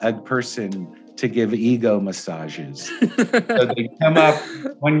a person to give ego massages. So they come up,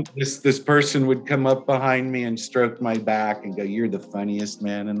 when this person would come up behind me and stroke my back and go, "You're the funniest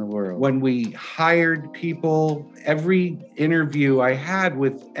man in the world." When we hired people, every interview I had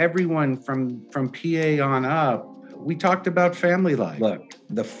with everyone from PA on up, we talked about family life. Look,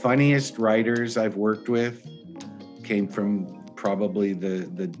 the funniest writers I've worked with came from probably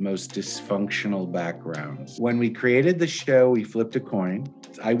the most dysfunctional backgrounds. When we created the show, we flipped a coin.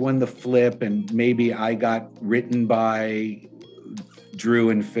 I won the flip, and maybe I got written by Drew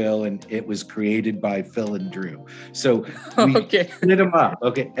and Phil, and it was created by Phil and Drew. So we split them up.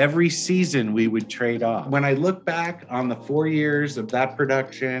 Okay, every season we would trade off. When I look back on the 4 years of that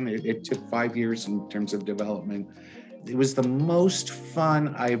production, it took 5 years in terms of development. It was the most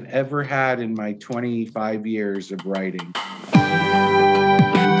fun I've ever had in my 25 years of writing.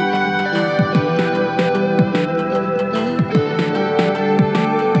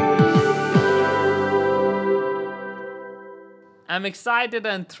 I'm excited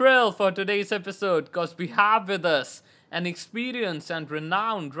and thrilled for today's episode because we have with us an experienced and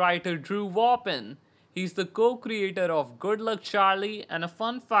renowned writer, Drew Warpin. He's the co-creator of Good Luck Charlie, and a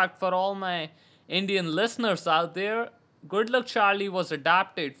fun fact for all my Indian listeners out there, Good Luck Charlie was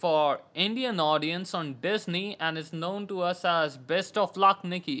adapted for Indian audience on Disney and is known to us as Best of Luck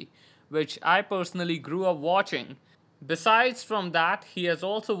Nikki, which I personally grew up watching. Besides from that, he has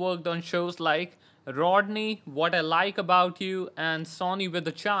also worked on shows like Rodney, What I Like About You, and Sonny with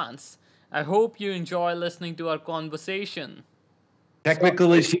a Chance. I hope you enjoy listening to our conversation.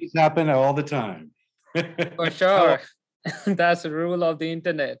 Technical issues happen all the time. For sure. That's the rule of the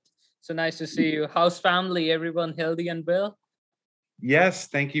internet. So nice to see you. How's family? Everyone healthy and well? Yes,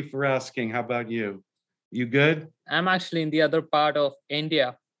 thank you for asking. How about you? You good? I'm actually in the other part of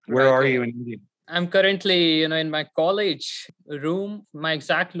India. Where are you in India? I'm currently, in my college room. My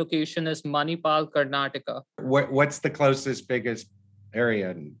exact location is Manipal, Karnataka. What's the closest, biggest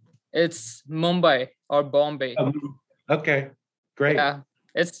area? It's Mumbai or Bombay. Okay, great. Yeah,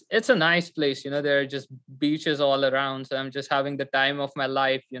 it's a nice place. There are just beaches all around. So I'm just having the time of my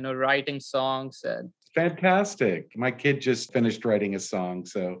life. Writing songs and. Fantastic. My kid just finished writing a song,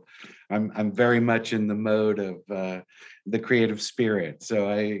 so I'm very much in the mode of the creative spirit. So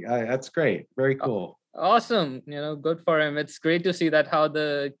I that's great. Very cool. Awesome. Good for him. It's great to see that how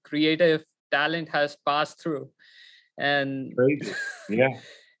the creative talent has passed through. And crazy. Yeah.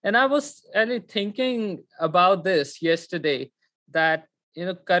 And I was really thinking about this yesterday that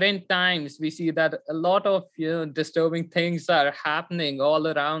current times we see that a lot of disturbing things are happening all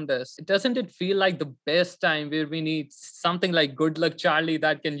around us. Doesn't it feel like the best time where we need something like Good Luck Charlie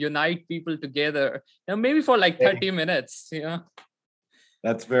that can unite people together, maybe for like 30 minutes?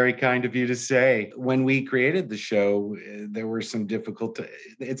 That's very kind of you to say. When we created the show, there were some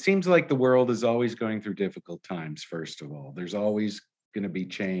it seems like the world is always going through difficult times. First of all, there's always going to be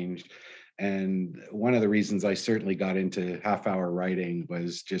change. And one of the reasons I certainly got into half-hour writing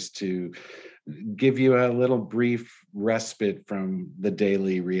was just to give you a little brief respite from the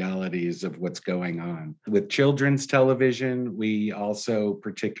daily realities of what's going on. With children's television, we also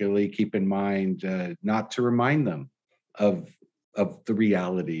particularly keep in mind not to remind them of the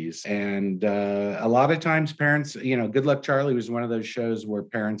realities. And a lot of times parents, Good Luck Charlie was one of those shows where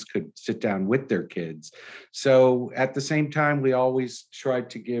parents could sit down with their kids. So at the same time, we always tried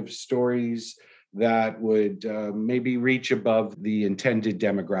to give stories that would maybe reach above the intended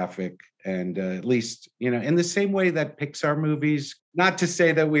demographic. And at least, in the same way that Pixar movies, not to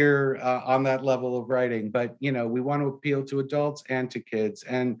say that we're on that level of writing, but, we want to appeal to adults and to kids.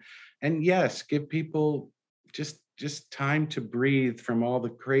 And yes, give people just time to breathe from all the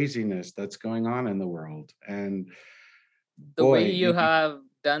craziness that's going on in the world. And the way you have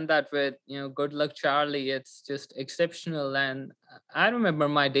done that with Good Luck Charlie, it's just exceptional. And I remember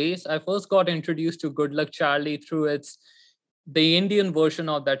my days. I first got introduced to Good Luck Charlie through the Indian version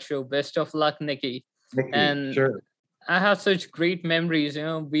of that show, Best of Luck Nikki. And sure. I have such great memories.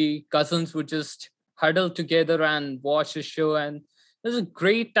 We cousins would just huddle together and watch the show, and it was a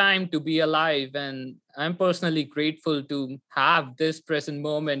great time to be alive. And I'm personally grateful to have this present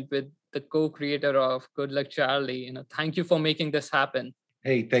moment with the co-creator of Good Luck Charlie. Thank you for making this happen.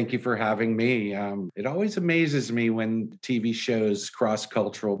 Hey, thank you for having me. It always amazes me when TV shows cross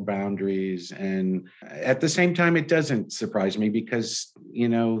cultural boundaries. And at the same time, it doesn't surprise me because,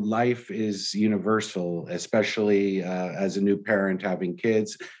 life is universal, especially as a new parent having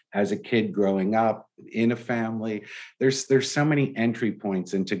kids, as a kid growing up in a family. There's so many entry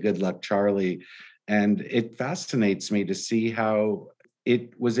points into Good Luck Charlie. And it fascinates me to see how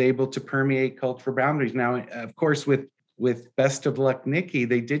it was able to permeate cultural boundaries. Now, of course, with with Best of Luck Nikki,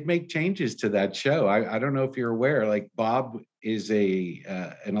 they did make changes to that show. I don't know if you're aware, like Bob is a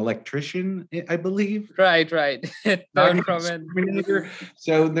an electrician, I believe, Right, right. It dog turned from an exterminator.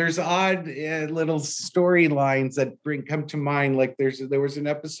 So there's odd little storylines that come to mind. Like there was an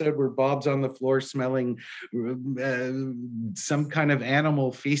episode where Bob's on the floor smelling uh, some kind of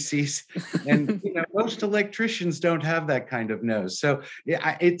animal feces, and most electricians don't have that kind of nose. So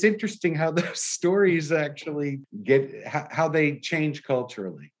yeah, it's interesting how those stories actually get how they change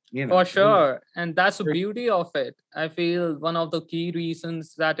culturally. For sure. And that's the beauty of it. I feel one of the key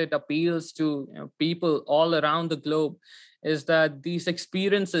reasons that it appeals to people all around the globe is that these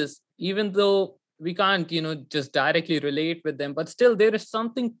experiences, even though we can't, just directly relate with them, but still there is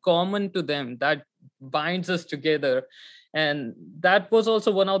something common to them that binds us together. And that was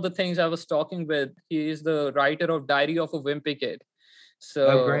also one of the things I was talking with. He is the writer of Diary of a Wimpy Kid. Oh,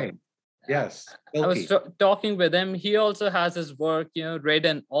 So great. uh, Yes, I was Silky. talking with him. He also has his work, read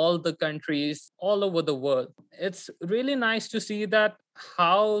in all the countries all over the world. It's really nice to see that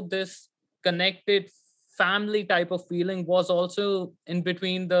how this connected family type of feeling was also in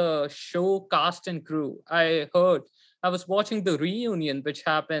between the show cast and crew. I was watching the reunion, which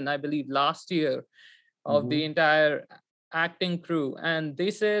happened, I believe, last year of the Mhm. entire acting crew. And they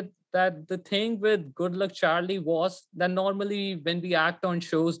said that the thing with Good Luck Charlie was that normally when we act on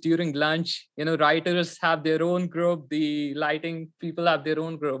shows during lunch, writers have their own group, the lighting people have their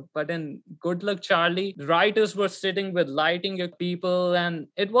own group. But in Good Luck Charlie, writers were sitting with lighting people, and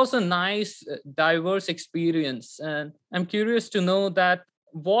it was a nice, diverse experience. And I'm curious to know that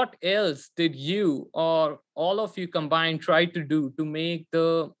what else did you or all of you combined try to do to make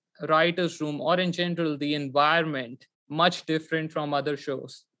the writer's room or in general the environment much different from other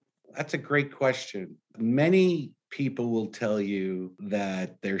shows? That's a great question. Many people will tell you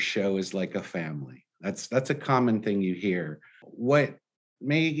that their show is like a family. That's a common thing you hear. What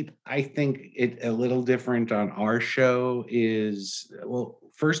made I think it a little different on our show is, well,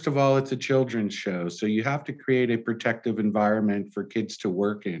 first of all, it's a children's show, so you have to create a protective environment for kids to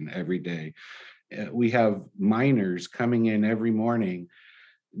work in every day. We have minors coming in every morning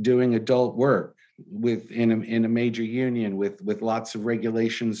doing adult work in a major union with lots of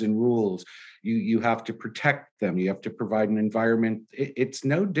regulations and rules. You have to protect them. You have to provide an environment. It's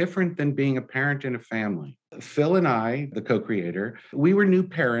no different than being a parent in a family. Phil and I, the co-creator, we were new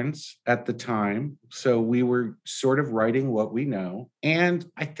parents at the time, so we were sort of writing what we know. And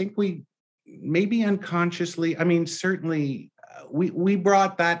I think we maybe unconsciously, I mean, certainly we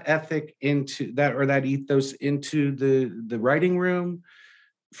brought that ethic into that, or that ethos into the writing room.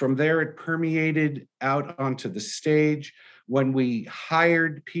 From there, it permeated out onto the stage. When we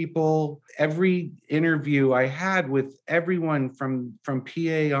hired people, every interview I had with everyone from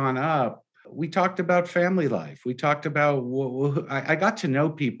PA on up, we talked about family life. We talked about, I got to know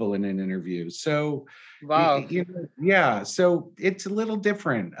people in an interview. So, Wow. yeah, so it's a little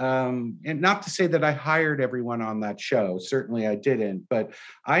different. And not to say that I hired everyone on that show. Certainly I didn't, but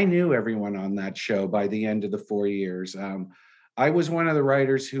I knew everyone on that show by the end of the 4 years. I was one of the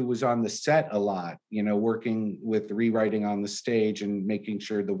writers who was on the set a lot, working with rewriting on the stage and making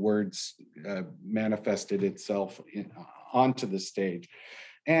sure the words manifested itself onto the stage.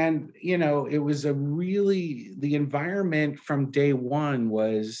 And, it was the environment from day one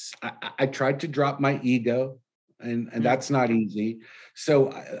was, I tried to drop my ego, and Hmm. that's not easy. So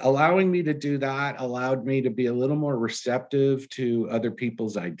allowing me to do that allowed me to be a little more receptive to other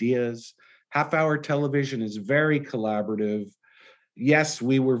people's ideas. Half hour television is very collaborative. Yes,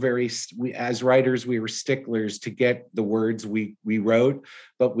 we were we, as writers, we were sticklers to get the words we wrote,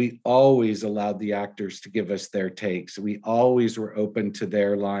 but we always allowed the actors to give us their takes. We always were open to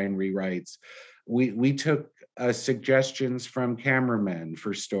their line rewrites. We took suggestions from cameramen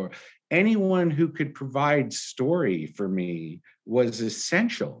for story. Anyone who could provide story for me was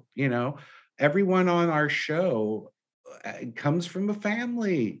essential. Everyone on our show comes from a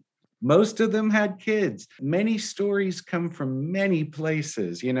family. Most of them had kids. Many stories come from many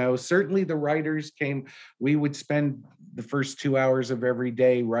places. Certainly the writers came. We would spend the first 2 hours of every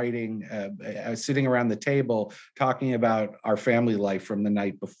day writing, sitting around the table, talking about our family life from the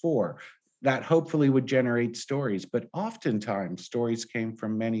night before. That hopefully would generate stories, but oftentimes stories came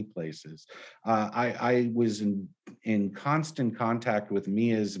from many places. I was in constant contact with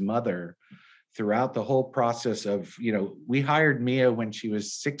Mia's mother throughout the whole process of, we hired Mia when she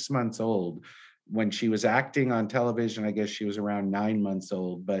was 6 months old. When she was acting on television, I guess she was around 9 months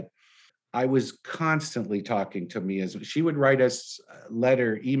old. But I was constantly talking to Mia. She would write us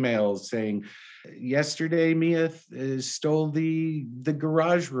emails saying, "Yesterday, Mia stole the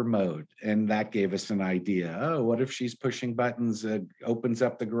garage remote," and that gave us an idea. Oh, what if she's pushing buttons, opens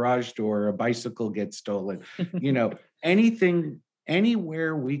up the garage door, a bicycle gets stolen? You know, anything,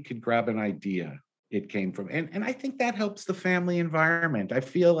 anywhere we could grab an idea, it came from. And I think that helps the family environment. I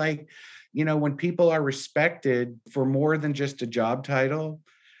feel like, when people are respected for more than just a job title,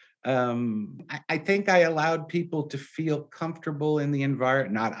 I think I allowed people to feel comfortable in the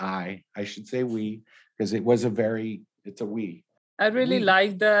environment. Not I should say we, because it's a we. I really We,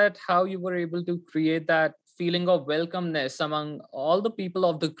 like that how you were able to create that feeling of welcomeness among all the people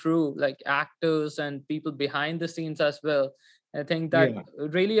of the crew, like actors and people behind the scenes as well. I think that yeah,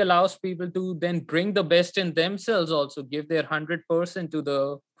 really allows people to then bring the best in themselves, also give their 100% to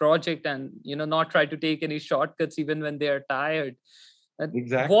the project, and not try to take any shortcuts even when they are tired. And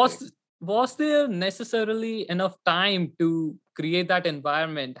exactly. was there necessarily enough time to create that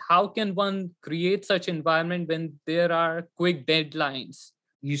environment? How can one create such environment when there are quick deadlines?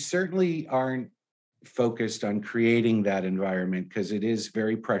 You certainly aren't focused on creating that environment because it is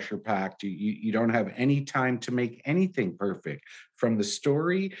very pressure packed. You don't have any time to make anything perfect, from the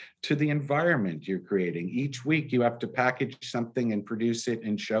story to the environment you're creating. Each week you have to package something and produce it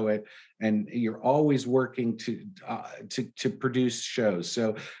and show it, and you're always working to produce shows.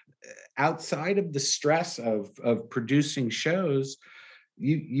 So outside of the stress of producing shows,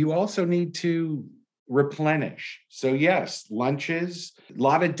 you also need to replenish. So yes, lunches, a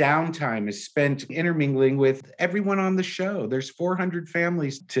lot of downtime is spent intermingling with everyone on the show. There's 400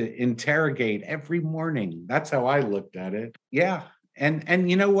 families to interrogate every morning. That's how I looked at it. Yeah. And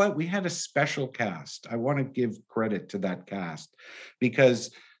you know what? We had a special cast. I want to give credit to that cast,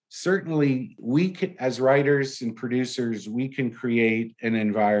 because certainly we can, as writers and producers, we can create an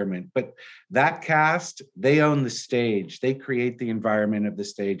environment, but that cast, they own the stage. They create the environment of the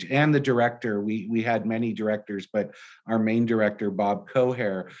stage. And the director, we had many directors, but our main director, Bob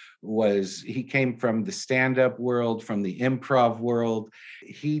Cohair, he came from the stand-up world, from the improv world.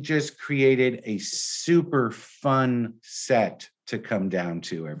 He just created a super fun set to come down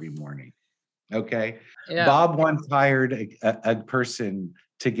to every morning. Okay. Yeah. Bob once hired a person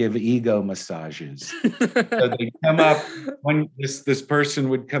to give ego massages. So they come up, when this person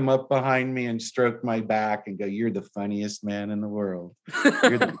would come up behind me and stroke my back and go, "You're the funniest man in the world.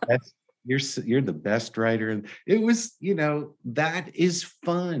 You're the best. You're the best writer." And it was, that is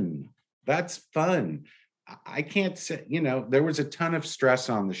fun. That's fun. I can't say, there was a ton of stress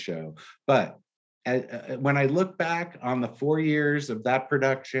on the show, but when I look back on the 4 years of that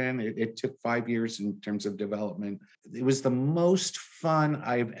production, it took 5 years in terms of development. It was the most fun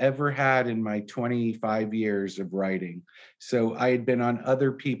I've ever had in my 25 years of writing. So I had been on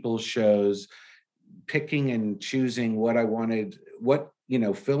other people's shows, picking and choosing what I wanted.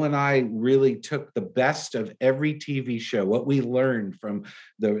 Phil and I really took the best of every TV show, what we learned from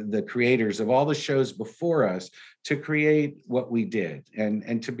the creators of all the shows before us, to create what we did.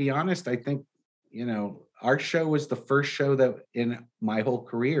 And to be honest, I think, our show was the first show that in my whole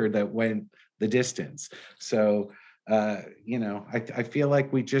career that went the distance. So, I feel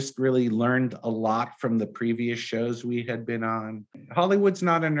like we just really learned a lot from the previous shows we had been on. Hollywood's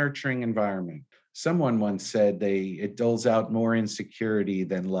not a nurturing environment. Someone once said it doles out more insecurity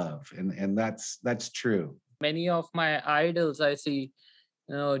than love. And that's true. Many of my idols I see,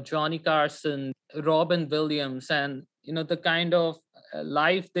 Johnny Carson, Robin Williams, and the kind of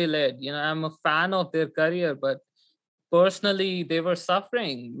life they led. I'm a fan of their career, but personally they were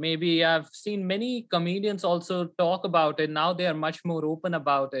suffering. Maybe I've seen many comedians also talk about it. Now they are much more open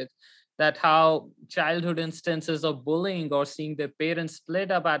about it, that how childhood instances of bullying or seeing their parents split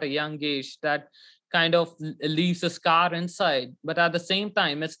up at a young age, that kind of leaves a scar inside. But at the same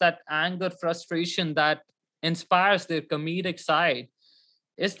time, it's that anger, frustration that inspires their comedic side.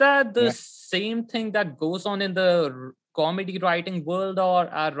 Is that the Yeah. same thing that goes on in the comedy writing world, or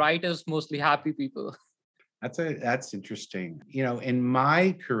are writers mostly happy people? That's interesting. In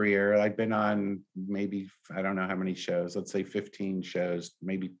my career, I've been on maybe, I don't know how many shows, let's say 15 shows,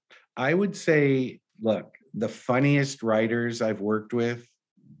 maybe. I would say, look, the funniest writers I've worked with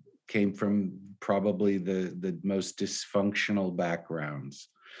came from probably the most dysfunctional backgrounds.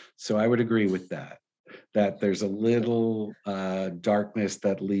 So I would agree with that there's a little darkness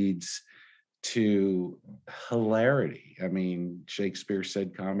that leads to hilarity. I mean, Shakespeare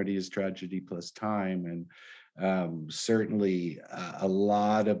said comedy is tragedy plus time. And certainly a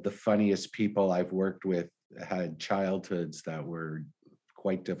lot of the funniest people I've worked with had childhoods that were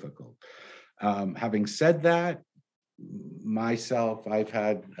quite difficult. Having said that, myself, I've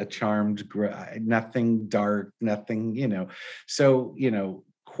had a charmed, nothing dark, nothing, so,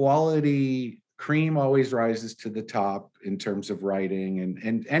 quality cream always rises to the top in terms of writing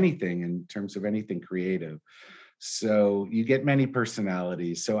and anything in terms of anything creative. So you get many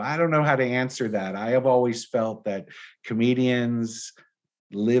personalities. So I don't know how to answer that. I have always felt that comedians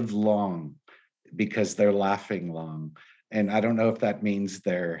live long because they're laughing long. And I don't know if that means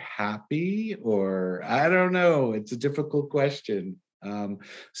they're happy, or I don't know. It's a difficult question.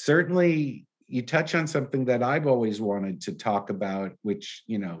 Certainly, you touch on something that I've always wanted to talk about, which,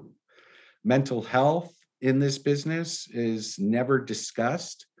 mental health in this business is never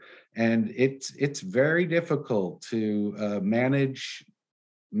discussed. And it's very difficult to manage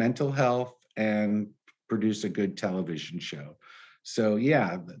mental health and produce a good television show. So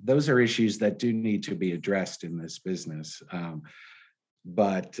yeah, those are issues that do need to be addressed in this business.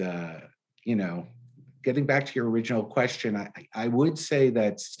 But you know, getting back to your original question, I would say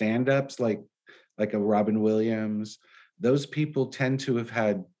that stand-ups like a Robin Williams, those people tend to have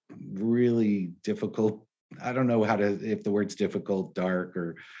had really difficult, I don't know how to, if the word's difficult, dark,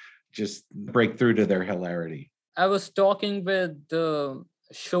 or just break through to their hilarity. I was talking with the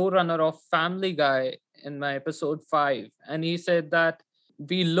showrunner of Family Guy in my episode 5, and he said that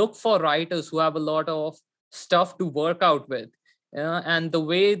we look for writers who have a lot of stuff to work out with. And the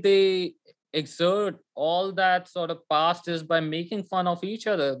way they exert all that sort of past is by making fun of each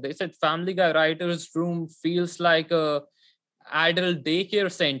other. They said Family Guy writers' room feels like a adult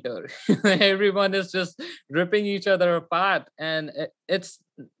daycare center. Everyone is just ripping each other apart, and it's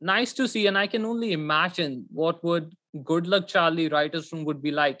nice to see. And I can only imagine what would Good Luck Charlie writers room would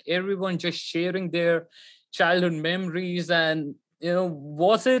be like. Everyone just sharing their childhood memories. And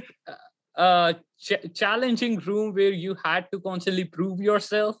was it a challenging room where you had to constantly prove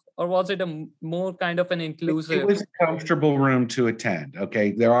yourself, or was it a more kind of an inclusive? It was a comfortable room to attend.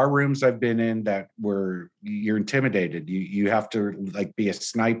 Okay, there are rooms I've been in that where you're intimidated. You have to like be a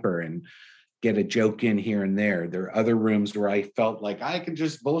sniper and get a joke in here and there. There are other rooms where I felt like I can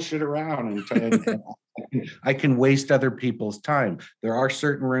just bullshit around and I can waste other people's time. There are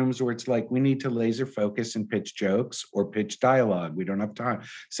certain rooms where it's like we need to laser focus and pitch jokes or pitch dialogue. We don't have time.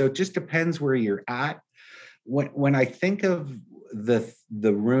 So it just depends where you're at. When I think of the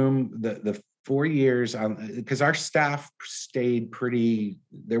room, the 4 years, because our staff stayed pretty,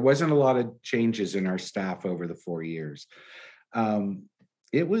 there wasn't a lot of changes in our staff over the 4 years.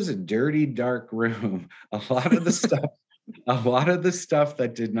 It was a dirty, dark room. A lot of the stuff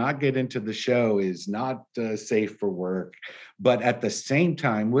that did not get into the show is not safe for work, but at the same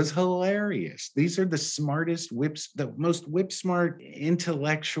time was hilarious. These are the smartest the most whip smart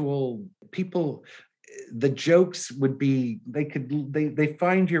intellectual people. The jokes would be, they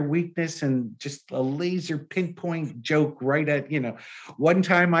find your weakness and just a laser pinpoint joke right at, one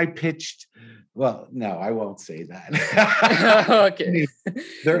time I pitched, well, no, I won't say that. Okay.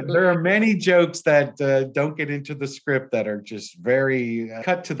 There are many jokes that don't get into the script that are just very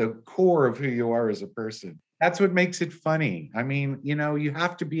cut to the core of who you are as a person. That's what makes it funny. I mean, you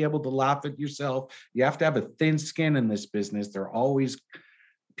have to be able to laugh at yourself. You have to have a thin skin in this business.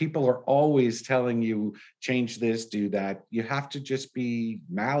 People are always telling you, change this, do that. You have to just be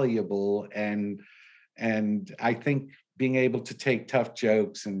malleable. And I think being able to take tough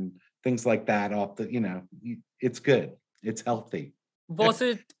jokes and things like that off it's good. It's healthy. Was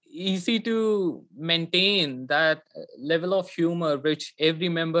it easy to maintain that level of humor which every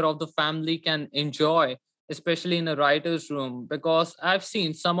member of the family can enjoy, especially in a writer's room? Because I've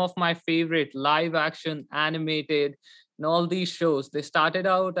seen some of my favorite live action animated and all these shows, they started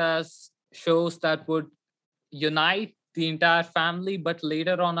out as shows that would unite the entire family, but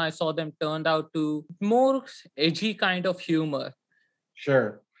later on I saw them turned out to more edgy kind of humor.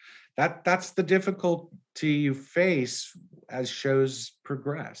 Sure. That's the difficulty you face as shows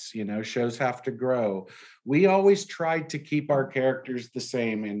progress. Shows have to grow. We always tried to keep our characters the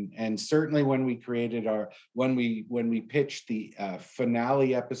same, and certainly when we created when we pitched the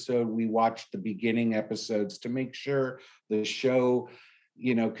finale episode, we watched the beginning episodes to make sure the show,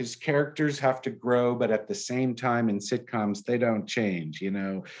 because characters have to grow, but at the same time in sitcoms they don't change.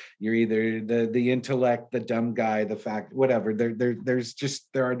 You're either the intellect, the dumb guy, the fact, whatever. There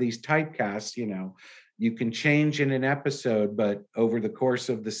are these typecasts. You can change in an episode, but over the course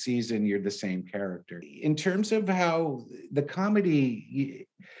of the season you're the same character. In terms of how the comedy,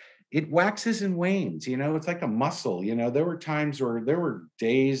 it waxes and wanes. It's like a muscle. There were times where there were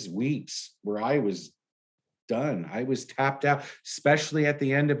days, weeks where I was done. I was tapped out, especially at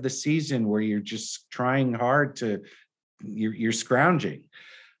the end of the season where you're just trying hard you're scrounging.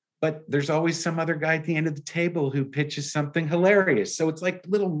 but there's always some other guy at the end of the table who pitches something hilarious. So it's like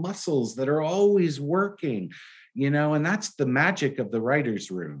little muscles that are always working, and that's the magic of the writer's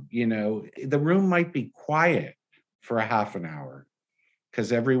room. The room might be quiet for a half an hour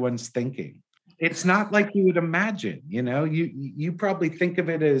because everyone's thinking. It's not like you would imagine, you probably think of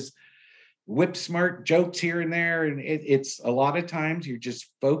it as whip smart jokes here and there. And it's a lot of times you're just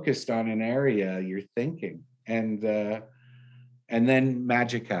focused on an area, you're thinking, and then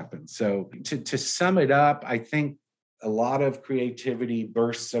magic happens. So to sum it up, I think a lot of creativity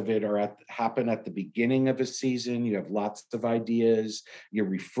bursts of it happen at the beginning of a season. You have lots of ideas. You're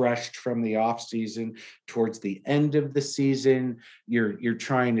refreshed from the off season. Towards the end of the season, you're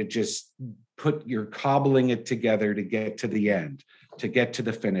trying to just you're cobbling it together to get to the end, to get to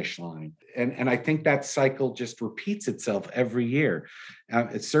the finish line. And I think that cycle just repeats itself every year.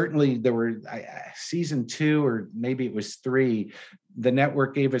 Certainly there were season 2, or maybe it was 3, the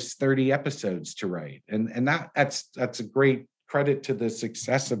network gave us 30 episodes to write. And that's a great credit to the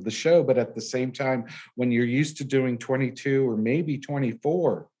success of the show. But at the same time, when you're used to doing 22 or maybe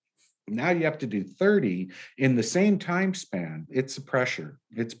 24, now you have to do 30 in the same time span. It's pressure.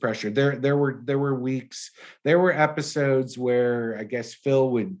 There were weeks, there were episodes where I guess Phil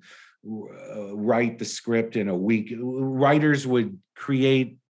would write the script in a week. Writers would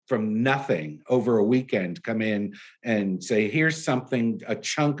create from nothing over a weekend, come in and say, here's something, a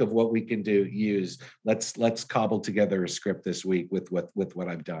chunk of what we can use. Let's cobble together a script this week with what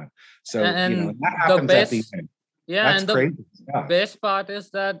I've done. So, And that the happens at the best, end. yeah, That's and the crazy stuff. best part is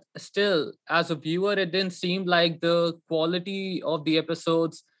that still, as a viewer, it didn't seem like the quality of the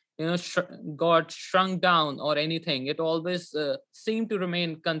episodes, got shrunk down or anything. It always seemed to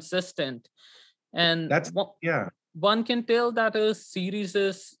remain consistent. And yeah. one can tell that a series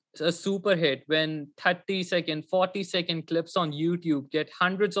is a super hit when 30-second, 40-second clips on YouTube get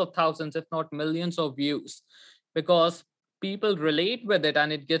hundreds of thousands, if not millions of views, because people relate with it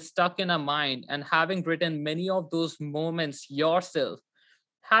and it gets stuck in our mind. And having written many of those moments yourself,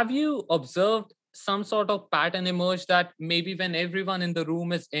 have you observed some sort of pattern emerge that maybe when everyone in the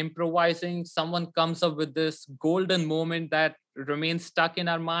room is improvising, someone comes up with this golden moment that remains stuck in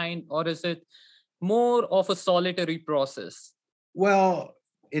our mind? Or is it more of a solitary process? Well,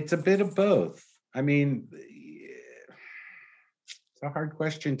 it's a bit of both. I mean, it's a hard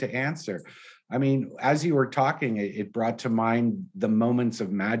question to answer. I mean, as you were talking, it brought to mind the moments of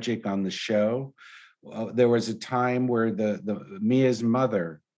magic on the show. There was a time where the Mia's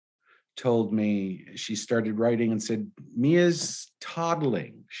mother told me, she started writing and said, Mia's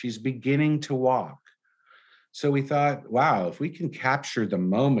toddling. She's beginning to walk. So we thought, wow, if we can capture the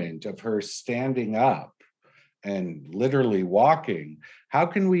moment of her standing up and literally walking, how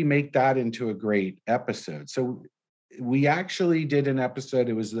can we make that into a great episode? So we actually did an episode.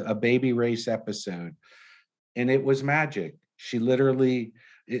 It was a baby race episode, and it was magic. She literally,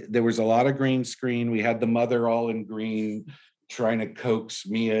 there was a lot of green screen. We had the mother all in green trying to coax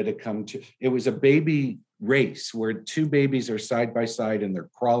Mia to come to, it was a baby race where 2 babies are side by side and they're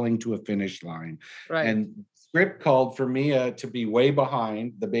crawling to a finish line. Right. And script called for Mia to be way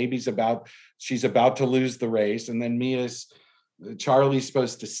behind. The baby's she's about to lose the race. And then Charlie's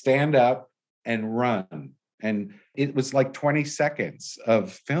supposed to stand up and run. And it was like 20 seconds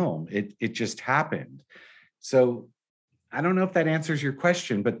of film. It just happened. So I don't know if that answers your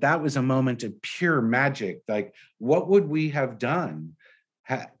question, but that was a moment of pure magic. Like, what would we have done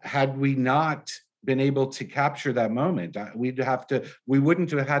had we not been able to capture that moment? We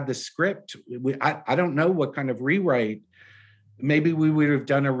wouldn't have had the script. I don't know what kind of rewrite. Maybe we would have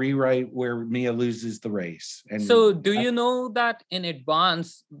done a rewrite where Mia loses the race. And so do you know that in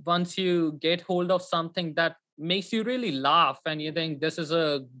advance, once you get hold of something that makes you really laugh and you think this is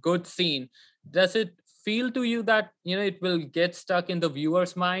a good scene, does it feel to you that it will get stuck in the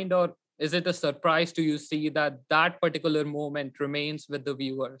viewer's mind, or is it a surprise to you see that particular moment remains with the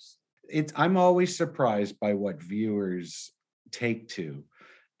viewers? I'm always surprised by what viewers take to,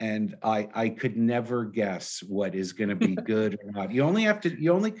 and I could never guess what is going to be good or not. You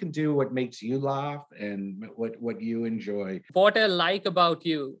only can do what makes you laugh and what you enjoy. What I like about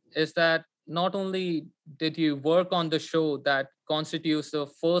you is that not only did you work on the show that constitutes the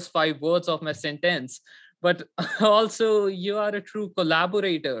first 5 words of my sentence, but also you are a true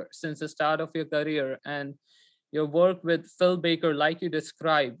collaborator since the start of your career. And your work with Phil Baker, like you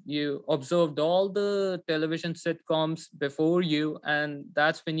described, you observed all the television sitcoms before you, and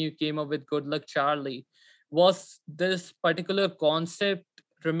that's when you came up with Good Luck Charlie. Was this particular concept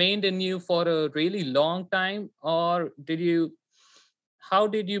remained in you for a really long time, or how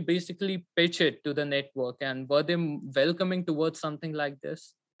did you basically pitch it to the network, and were they welcoming towards something like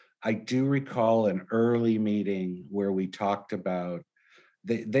this? I do recall an early meeting where we talked about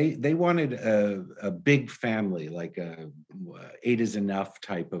they wanted a big family, like a eight is enough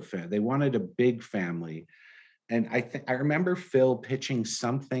type of family. They wanted a big family. And I remember Phil pitching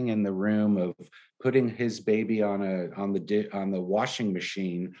something in the room of putting his baby on the washing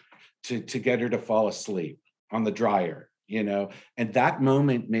machine to get her to fall asleep on the dryer, and that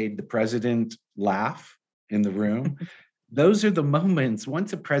moment made the president laugh in the room. Those are the moments.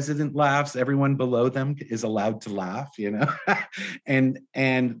 Once a president laughs, everyone below them is allowed to laugh, and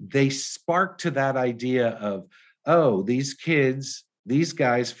they spark to that idea of, oh, these kids, these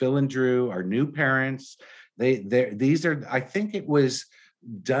guys, Phil and Drew, are new parents. These are, I think it was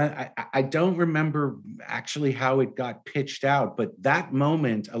done. I don't remember actually how it got pitched out, but that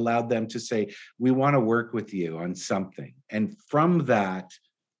moment allowed them to say, we want to work with you on something. And from that,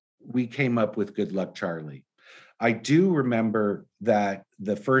 we came up with Good Luck Charlie. I do remember that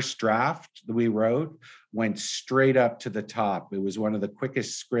the first draft that we wrote went straight up to the top. It was one of the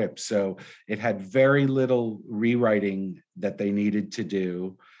quickest scripts. So it had very little rewriting that they needed to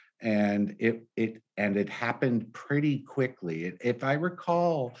do. And it happened pretty quickly. If I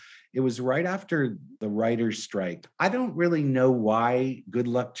recall, it was right after the writer's strike. I don't really know why Good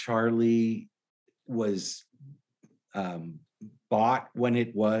Luck Charlie was bought when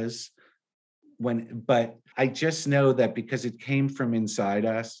it was, but I just know that because it came from inside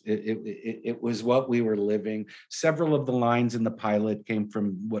us, it was what we were living. Several of the lines in the pilot came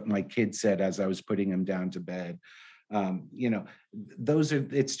from what my kid said as I was putting him down to bed.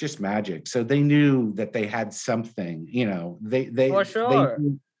 It's just magic. So they knew that they had something, For sure.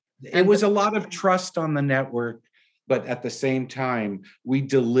 It was a lot of trust on the network, but at the same time, we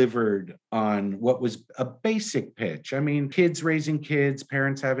delivered on what was a basic pitch. I mean, kids raising kids,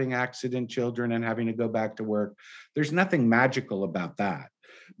 parents having accident children and having to go back to work. There's nothing magical about that.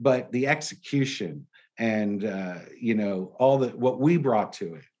 But the execution and, what we brought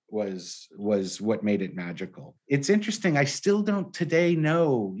to it was what made it magical. It's interesting. I still don't today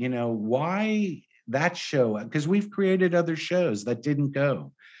know, why that show, because we've created other shows that didn't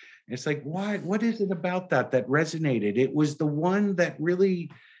go. It's like, why? What is it about that resonated? It was the one that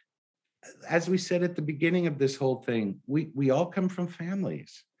really, as we said at the beginning of this whole thing, we all come from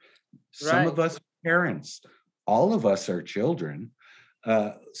families. Some of us are parents, all of us are children.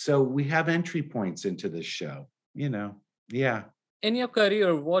 So we have entry points into this show, yeah. In your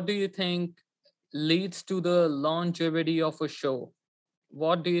career, what do you think leads to the longevity of a show?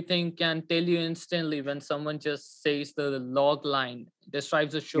 What do you think can tell you instantly when someone just says the log line,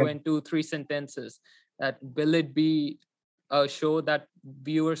 describes a show in 2-3 sentences, that will it be a show that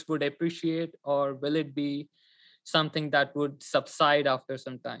viewers would appreciate, or will it be something that would subside after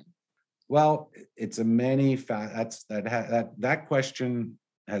some time? Well, it's a many that question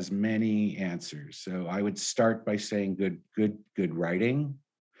has many answers. So I would start by saying good writing,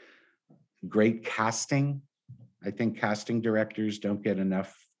 great casting. I think casting directors don't get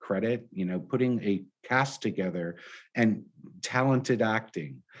enough credit, putting a cast together, and talented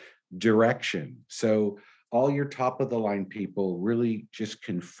acting, direction. So all your top of the line people really just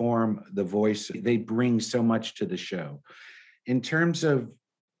conform the voice. They bring so much to the show. In terms of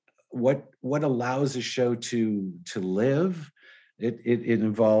what allows a show to live, it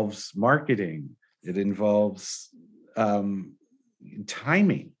involves marketing. It involves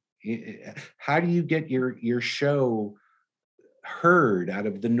timing. How do you get your show heard out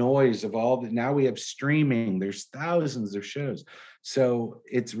of the noise of all that? Now we have streaming, there's thousands of shows. So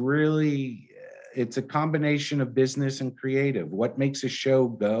it's a combination of business and creative. What makes a show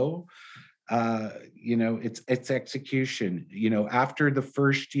go? It's execution. After the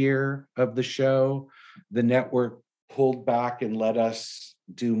first year of the show, the network pulled back and let us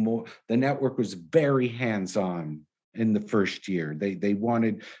do more. The network was very hands-on in the first year. They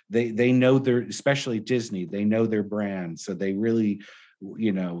know especially Disney, they know their brand. So they really,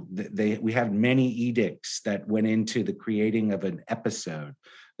 we had many edicts that went into the creating of an episode.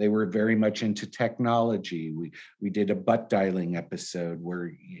 They were very much into technology. We did a butt dialing episode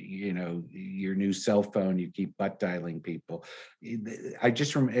where, your new cell phone, you keep butt dialing people. I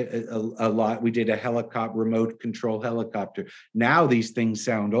just remember a lot. We did a remote control helicopter. Now these things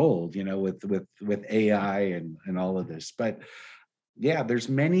sound old, with AI and all of this. But yeah, there's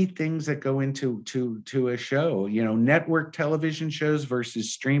many things that go into a show. Network television shows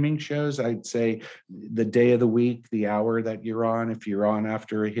versus streaming shows. I'd say the day of the week, the hour that you're on. If you're on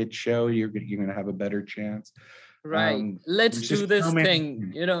after a hit show, you're going to have a better chance. Right. Let's do this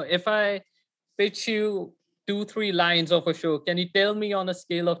thing. If I pitch you 2-3 lines of a show, can you tell me on a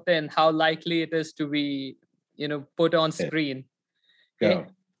scale of 10 how likely it is to be, put on screen? Go.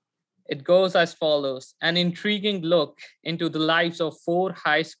 It goes as follows: an intriguing look into the lives of four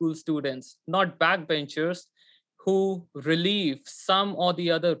high school students, not backbenchers, who relieve some or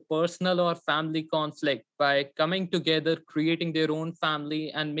the other personal or family conflict by coming together, creating their own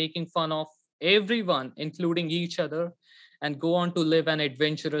family, and making fun of everyone, including each other, and go on to live an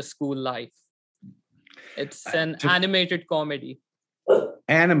adventurous school life. It's an To animated comedy.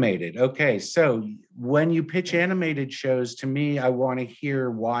 Animated. Okay. So when you pitch animated shows to me, I want to hear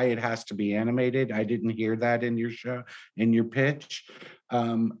why it has to be animated. I didn't hear that in your show, in your pitch.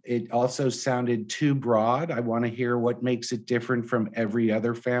 It also sounded too broad. I want to hear what makes it different from every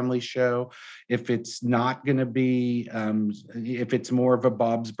other family show. If it's not going to be, if it's more of a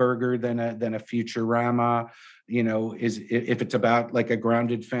Bob's Burger than a Futurama, you know, if it's about like a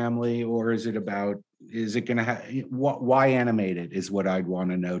grounded family, or is it about, is it going to have, why animated is what I'd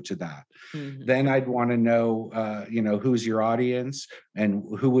want to know to that. Mhm. Then I'd want to know, you know, who's your audience and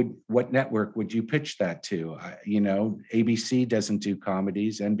what network would you pitch that to? You know, ABC doesn't do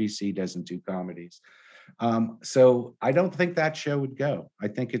comedies, NBC doesn't do comedies. So I don't think that show would go. I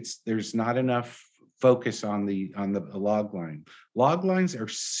think there's not enough focus on the log line. Log lines are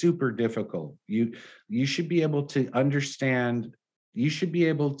super difficult. You should be able to understand, you should be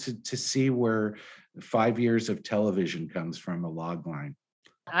able to see where 5 years of television comes from a log line.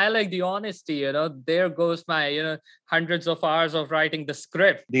 I like the honesty, there goes my, hundreds of hours of writing the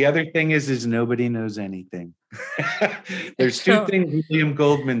script. The other thing is nobody knows anything. There's two Sure. things William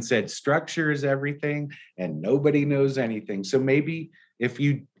Goldman said: structure is everything and nobody knows anything. So maybe if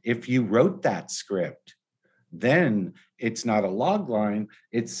you wrote that script, then it's not a log line,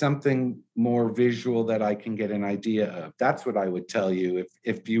 it's something more visual that I can get an idea of. That's what I would tell you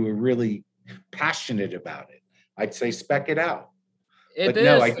if you were really passionate about it. I'd say spec it out. It But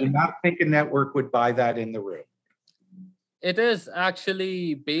no, I is. do not think a network would buy that in the room. It is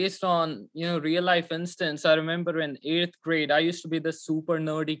actually based on, real life instance. I remember in 8th grade, I used to be the super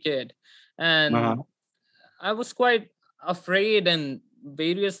nerdy kid, and Uh-huh. I was quite afraid in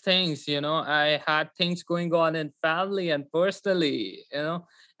various things. I had things going on in family and personally,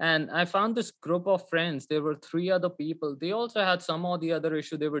 and I found this group of friends. There were three other people. They also had some or the other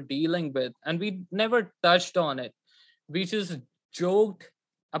issue they were dealing with, and we never touched on it. We just joked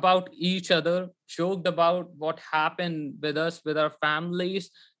about each other, joked about what happened with us, with our families,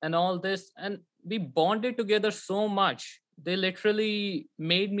 and all this. And we bonded together so much. They literally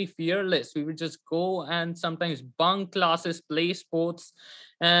made me fearless. We would just go and sometimes bunk classes, play sports,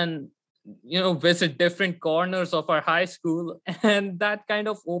 and visit different corners of our high school. And that kind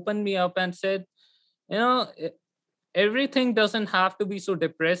of opened me up and said, you know everything doesn't have to be so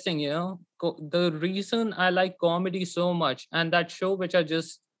depressing. The reason I like comedy so much, and that show which I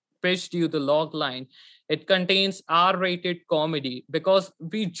just pitched you, the log line, it contains R-rated comedy, because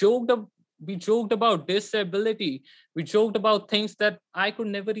we joked about disability. We joked about things that I could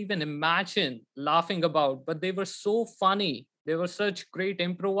never even imagine laughing about, but they were so funny. They were such great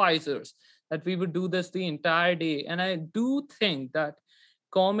improvisers that we would do this the entire day. And I do think that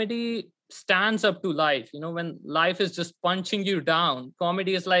comedy stands up to life. When life is just punching you down,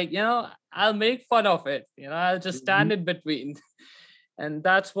 comedy is like, I'll make fun of it. I'll just stand Mhm. in between. And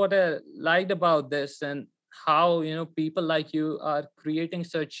that's what I liked about this, and how people like you are creating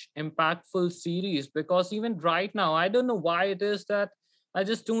such impactful series. Because even right now, I don't know why it is that I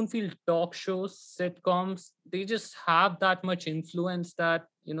just don't feel talk shows, sitcoms, they just have that much influence that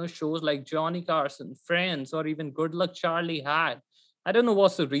shows like Johnny Carson, Friends, or even Good Luck Charlie had. I don't know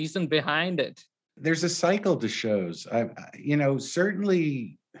what's the reason behind it. There's a cycle to shows.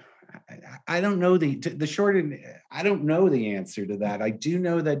 Certainly, I don't know the short and I don't know the answer to that. I do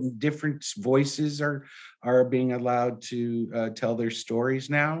know that different voices are being allowed to tell their stories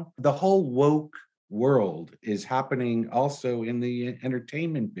now. The whole woke world is happening also in the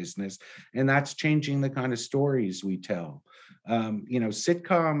entertainment business, and that's changing the kind of stories we tell.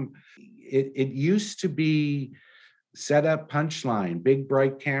 Sitcom, it used to be set up punchline, big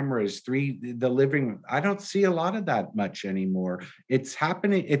bright cameras, the living room. I don't see a lot of that much anymore. It's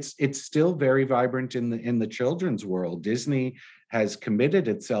happening. It's still very vibrant in the children's world. Disney has committed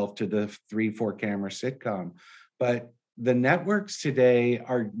itself to the 3-4 camera sitcom, but the networks today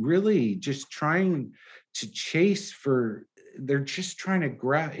are really just trying to chase for, they're just trying to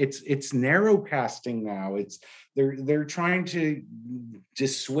grab, it's narrow casting now. They're trying to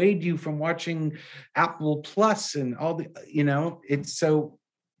dissuade you from watching Apple Plus and all the,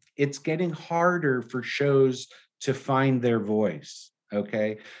 it's getting harder for shows to find their voice.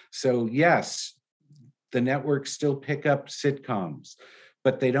 Okay. So yes, the networks still pick up sitcoms,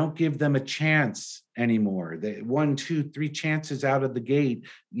 but they don't give them a chance anymore. They one, two, three chances out of the gate,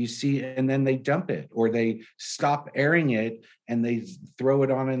 you see, and then they dump it, or they stop airing it and they throw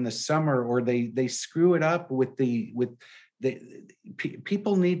it on in the summer, or they screw it up with the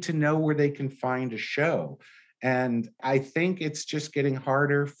people need to know where they can find a show. And I think it's just getting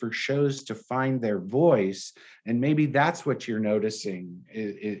harder for shows to find their voice. And maybe that's what you're noticing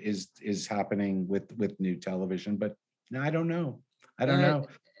is happening with new television. But no, I don't know. I don't Uh, know.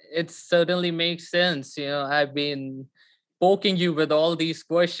 it certainly makes sense. I've been poking you with all these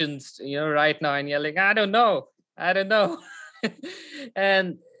questions, right now, and you're like, I don't know.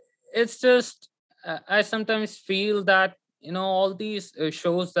 And it's just, I sometimes feel that, all these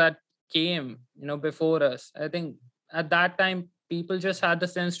shows that came, before us, I think at that time, people just had the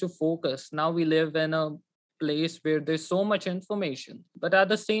sense to focus. Now we live in a place where there's so much information. But at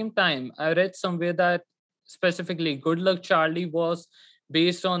the same time, I read somewhere that specifically Good Luck Charlie was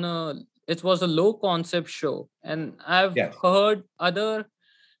based on it was a low concept show. And I've Yes. heard other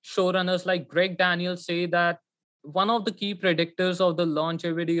showrunners like Greg Daniels say that one of the key predictors of the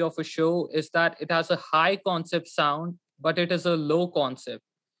longevity of a show is that it has a high concept sound, but it is a low concept.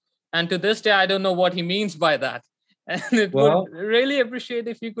 And to this day, I don't know what he means by that. And it would Well, really appreciate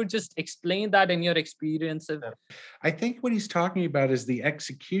if you could just explain that in your experience. I think what he's talking about is the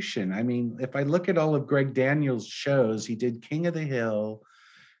execution. I mean, if I look at all of Greg Daniels' shows, he did King of the Hill.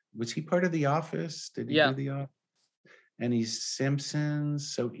 Was he part of The Office? Did he do Yeah. The Office? And he's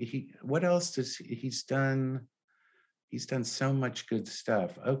Simpsons. So what else he's done? He's done so much good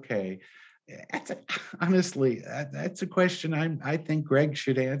stuff. Okay. Honestly, that's a question I think Greg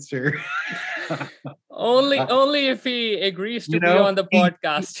should answer. Only if he agrees to You be know, on the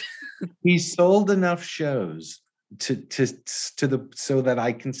podcast. he sold enough shows to the so that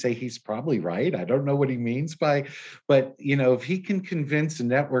I can say he's probably right. I don't know what he means by, but if he can convince a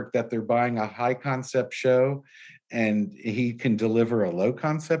network that they're buying a high concept show and he can deliver a low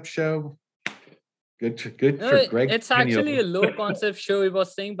concept show, good No, for Greg it's Daniels. actually a low concept show, he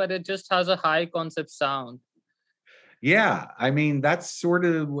was saying, but it just has a high concept sound. Yeah, I mean that's sort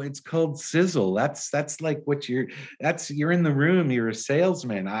of it's called sizzle. That's like what you're in the room. You're a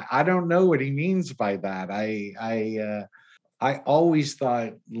salesman. I don't know what he means by that. I always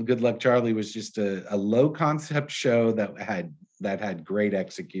thought Good Luck Charlie was just a low concept show that had great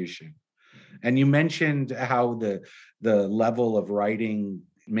execution. And you mentioned how the level of writing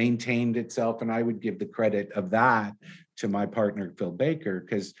maintained itself, and I would give the credit of that to my partner Phil Baker,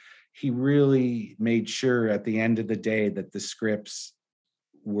 because he really made sure at the end of the day that the scripts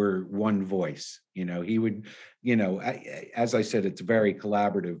were one voice. He would, as I said, it's very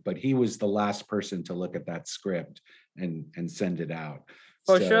collaborative, but he was the last person to look at that script and send it out.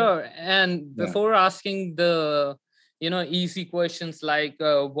 For So, sure. And yeah. before asking the easy questions like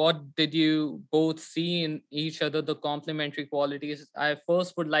what did you both see in each other, the complementary qualities, I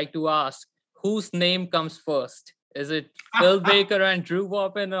first would like to ask, whose name comes first? Is it Phil Baker and Drew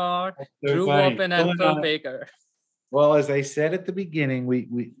Woppen, or So Drew funny. Woppen and Phil Baker? Well, as I said at the beginning,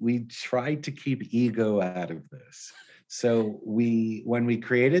 we tried to keep ego out of this. So when we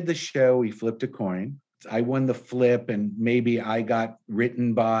created the show, we flipped a coin. I won the flip, and maybe I got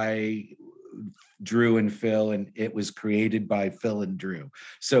written by Drew and Phil, and it was created by Phil and Drew.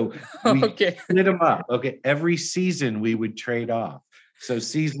 So we Okay. split them up. Okay, every season we would trade off. So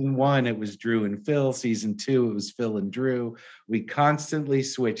season 1, it was Drew and Phil. Season 2, it was Phil and Drew. We constantly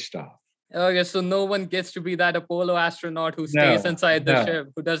switched off. Okay, so no one gets to be that Apollo astronaut who stays inside the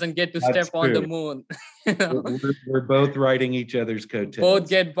ship, who doesn't get to step on the moon. We're both riding each other's coattails. Both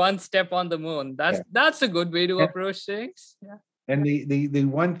get one step on the moon. That's a good way to approach things. Yeah. And the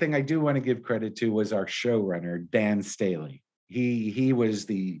one thing I do want to give credit to was our showrunner, Dan Staley. He was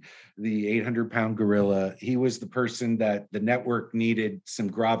the 800-pound gorilla. He was the person that the network needed some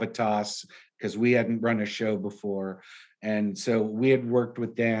gravitas, because we hadn't run a show before. And so we had worked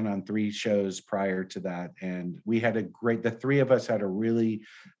with Dan on 3 shows prior to that. And we had the 3 of us had a really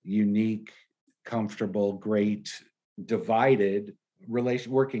unique, comfortable, great, divided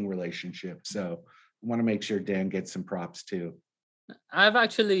working relationship. So I want to make sure Dan gets some props too. I've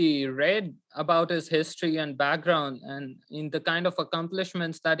actually read about his history and background, and in the kind of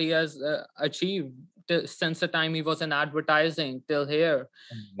accomplishments that he has achieved since the time he was in advertising till here.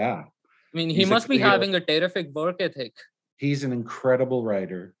 Yeah. I mean, he must be having a terrific work ethic. He's an incredible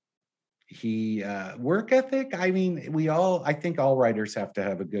writer. Work ethic, I mean, I think all writers have to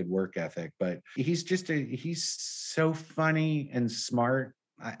have a good work ethic, but he's so funny and smart.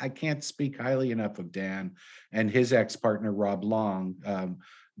 I can't speak highly enough of Dan and his ex-partner, Rob Long.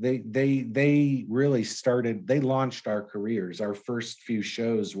 They really started, they launched our careers. Our first few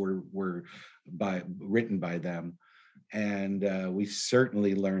shows were written by them. And we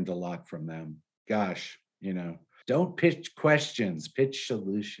certainly learned a lot from them. Gosh, don't pitch questions, pitch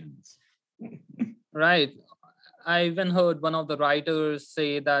solutions. Right. I even heard one of the writers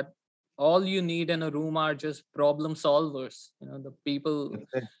say that all you need in a room are just problem solvers, the people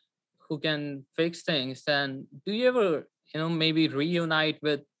who can fix things. And do you ever, maybe reunite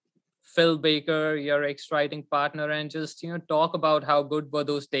with Phil Baker, your ex-writing partner, and just, talk about how good were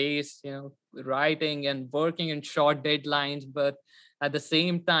those days, writing and working in short deadlines, but at the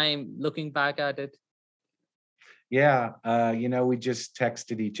same time, looking back at it? Yeah, we just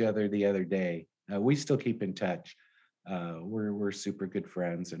texted each other the other day. We still keep in touch. We're super good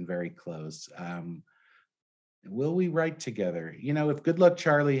friends and very close. Will we write together? If Good Luck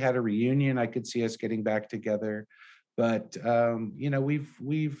Charlie had a reunion, I could see us getting back together. But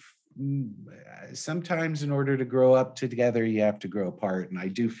we've sometimes in order to grow up together, you have to grow apart, and I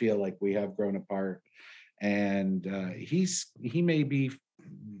do feel like we have grown apart. And he may be.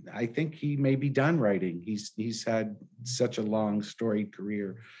 I think he may be done writing. He's had such a long storied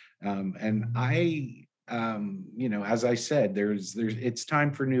career, and I, as I said, there's it's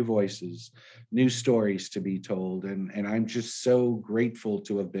time for new voices, new stories to be told, and I'm just so grateful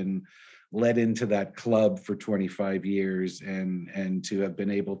to have been led into that club for 25 years and to have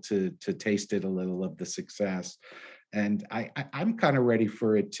been able to taste it a little of the success. And I'm kind of ready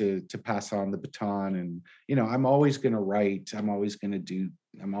for it to pass on the baton. And I'm always going to write. I'm always going to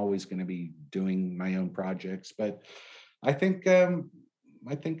be doing my own projects. But I think I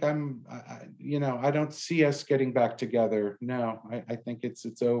don't see us getting back together. No, I think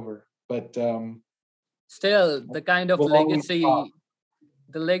it's over. But Still, the kind of we'll always talk.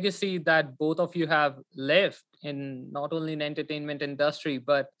 legacy that both of you have left in not only in entertainment industry,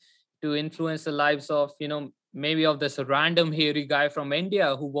 but to influence the lives of, maybe of this random hairy guy from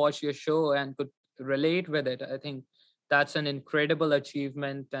India who watched your show and could relate with it. I think that's an incredible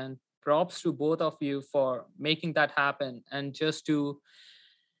achievement, and props to both of you for making that happen. And just to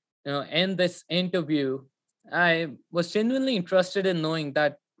end this interview, I was genuinely interested in knowing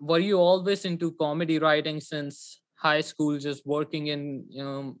that were you always into comedy writing since high school, just working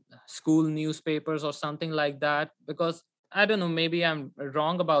in school newspapers or something like that? Because I don't know, maybe I'm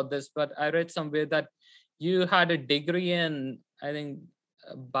wrong about this, but I read somewhere that you had a degree in, I think,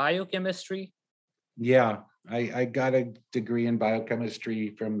 biochemistry. Yeah, I got a degree in biochemistry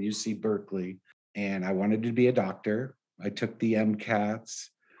from UC Berkeley, and I wanted to be a doctor. I took the MCATs,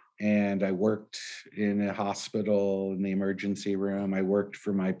 and I worked in a hospital in the emergency room. I worked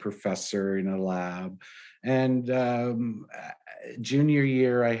for my professor in a lab. And junior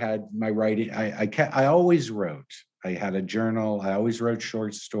year, I had my writing. I always wrote. I had a journal. I always wrote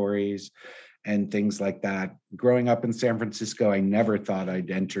short stories and things like that. Growing up in San Francisco, I never thought I'd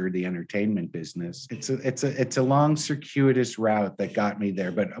enter the entertainment business. It's a long circuitous route that got me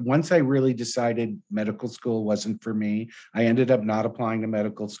there. But once I really decided medical school wasn't for me, I ended up not applying to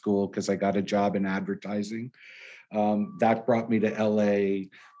medical school because I got a job in advertising. That brought me to LA.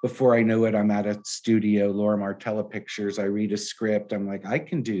 Before I knew it, I'm at a studio, Laura Martella Pictures. I read a script. I'm like, I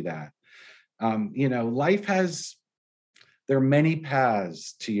can do that. Life has, there are many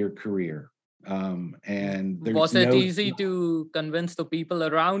paths to your career. And Was it easy to convince the people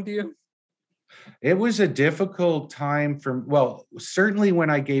around you? It was a difficult time well, certainly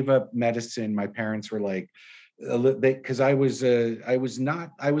when I gave up medicine, my parents were like, because I was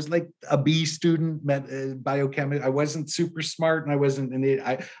like a B student, biochemist. I wasn't super smart, and I wasn't in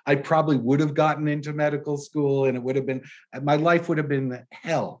it. I probably would have gotten into medical school, and it would have been, my life would have been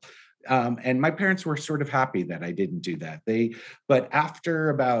hell. And my parents were sort of happy that I didn't do that. But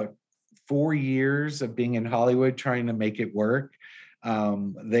after about 4 years of being in Hollywood trying to make it work,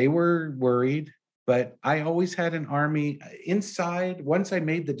 they were worried. But I always had an army inside. Once I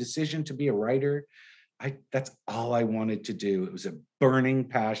made the decision to be a writer, that's all I wanted to do. It was a burning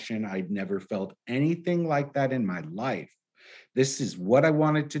passion. I'd never felt anything like that in my life. This is what I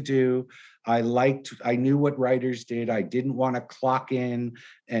wanted to do. I knew what writers did. I didn't want to clock in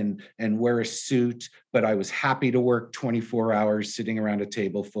and wear a suit, but I was happy to work 24 hours sitting around a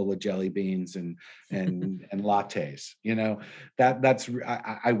table full of jelly beans and lattes.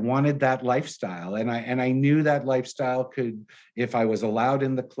 I wanted that lifestyle, and I knew that lifestyle could, if I was allowed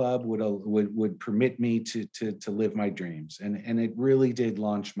in the club, would permit me to live my dreams, and it really did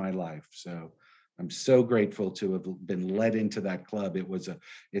launch my life. So I'm so grateful to have been led into that club.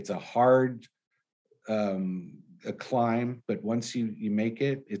 It's a hard a climb, but once you make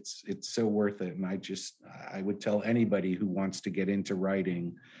it, it's so worth it. And I would tell anybody who wants to get into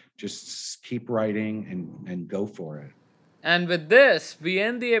writing, just keep writing and go for it. And with this, we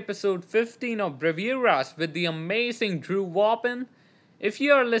end the episode 15 of Bravurious with the amazing Drew Woppen. If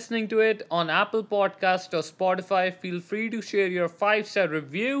you are listening to it on Apple Podcast or Spotify, feel free to share your 5-star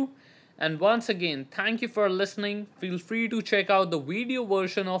review. And once again, thank you for listening. Feel free to check out the video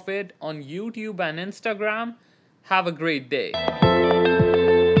version of it on YouTube and Instagram. Have a great day.